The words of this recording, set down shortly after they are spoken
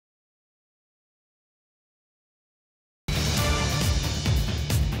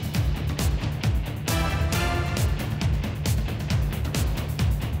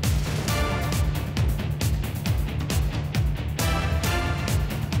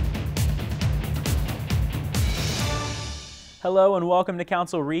Hello and welcome to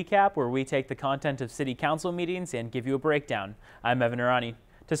Council Recap, where we take the content of City Council meetings and give you a breakdown. I'm Evan Irani.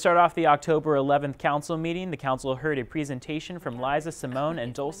 To start off the October 11th Council meeting, the Council heard a presentation from Liza Simone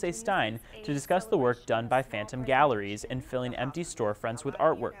and Dulce Stein to discuss the work done by Phantom Galleries in filling empty storefronts with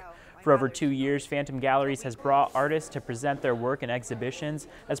artwork. For over 2 years, Phantom Galleries has brought artists to present their work in exhibitions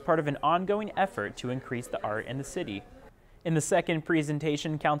as part of an ongoing effort to increase the art in the city. In the second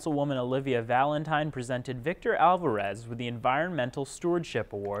presentation, Councilwoman Olivia Valentine presented Victor Alvarez with the Environmental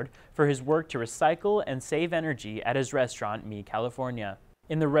Stewardship Award for his work to recycle and save energy at his restaurant, Me California.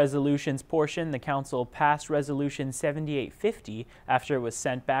 In the resolutions portion, the Council passed Resolution 7850 after it was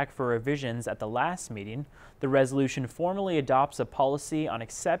sent back for revisions at the last meeting. The resolution formally adopts a policy on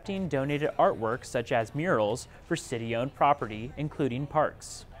accepting donated artwork such as murals for city-owned property, including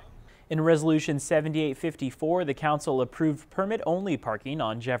parks. In Resolution 7854, the Council approved permit-only parking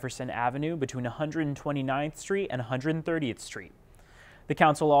on Jefferson Avenue between 129th Street and 130th Street. The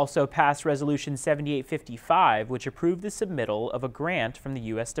Council also passed Resolution 7855, which approved the submittal of a grant from the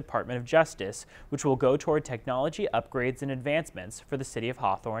U.S. Department of Justice, which will go toward technology upgrades and advancements for the City of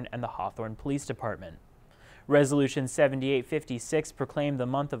Hawthorne and the Hawthorne Police Department. Resolution 7856 proclaimed the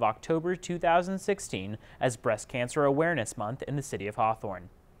month of October 2016 as Breast Cancer Awareness Month in the City of Hawthorne.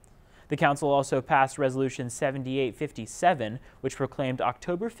 The Council also passed Resolution 7857, which proclaimed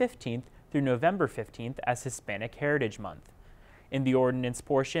October 15th through November 15th as Hispanic Heritage Month. In the ordinance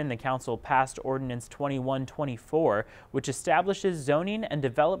portion, the Council passed Ordinance 2124, which establishes zoning and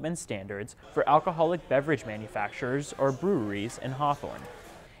development standards for alcoholic beverage manufacturers or breweries in Hawthorne.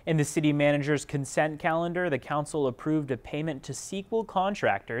 In the City Manager's consent calendar, the Council approved a payment to Sequel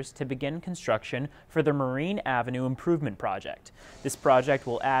Contractors to begin construction for the Marine Avenue Improvement Project. This project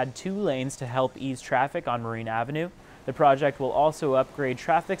will add 2 lanes to help ease traffic on Marine Avenue. The project will also upgrade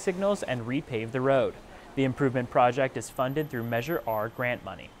traffic signals and repave the road. The improvement project is funded through Measure R grant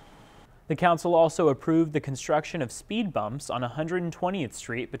money. The Council also approved the construction of speed bumps on 120th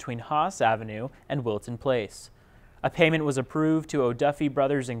Street between Haas Avenue and Wilton Place. A payment was approved to O'Duffy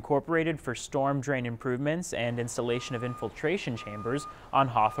Brothers Incorporated for storm drain improvements and installation of infiltration chambers on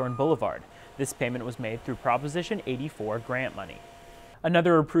Hawthorne Boulevard. This payment was made through Proposition 84 grant money.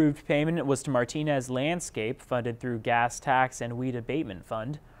 Another approved payment was to Martinez Landscape, funded through Gas Tax and Weed Abatement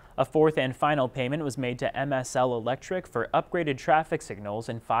Fund. A fourth and final payment was made to MSL Electric for upgraded traffic signals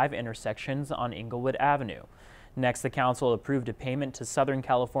in 5 intersections on Inglewood Avenue. Next, the Council approved a payment to Southern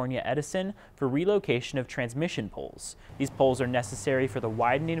California Edison for relocation of transmission poles. These poles are necessary for the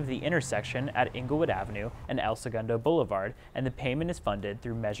widening of the intersection at Inglewood Avenue and El Segundo Boulevard, and the payment is funded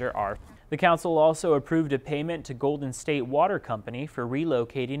through Measure R. The Council also approved a payment to Golden State Water Company for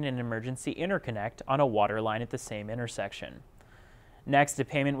relocating an emergency interconnect on a water line at the same intersection. Next, a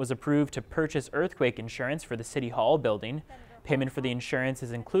payment was approved to purchase earthquake insurance for the City Hall building. Payment for the insurance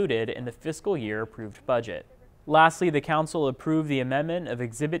is included in the fiscal year approved budget. Lastly, the Council approved the amendment of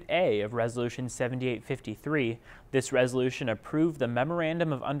Exhibit A of Resolution 7853. This resolution approved the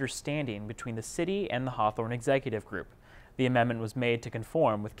Memorandum of Understanding between the City and the Hawthorne Executive Group. The amendment was made to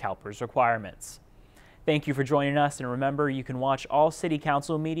conform with CalPERS requirements. Thank you for joining us, and remember, you can watch all City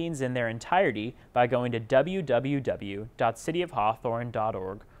Council meetings in their entirety by going to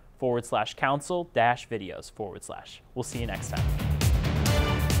www.cityofhawthorne.org/council-videos/. We'll see you next time.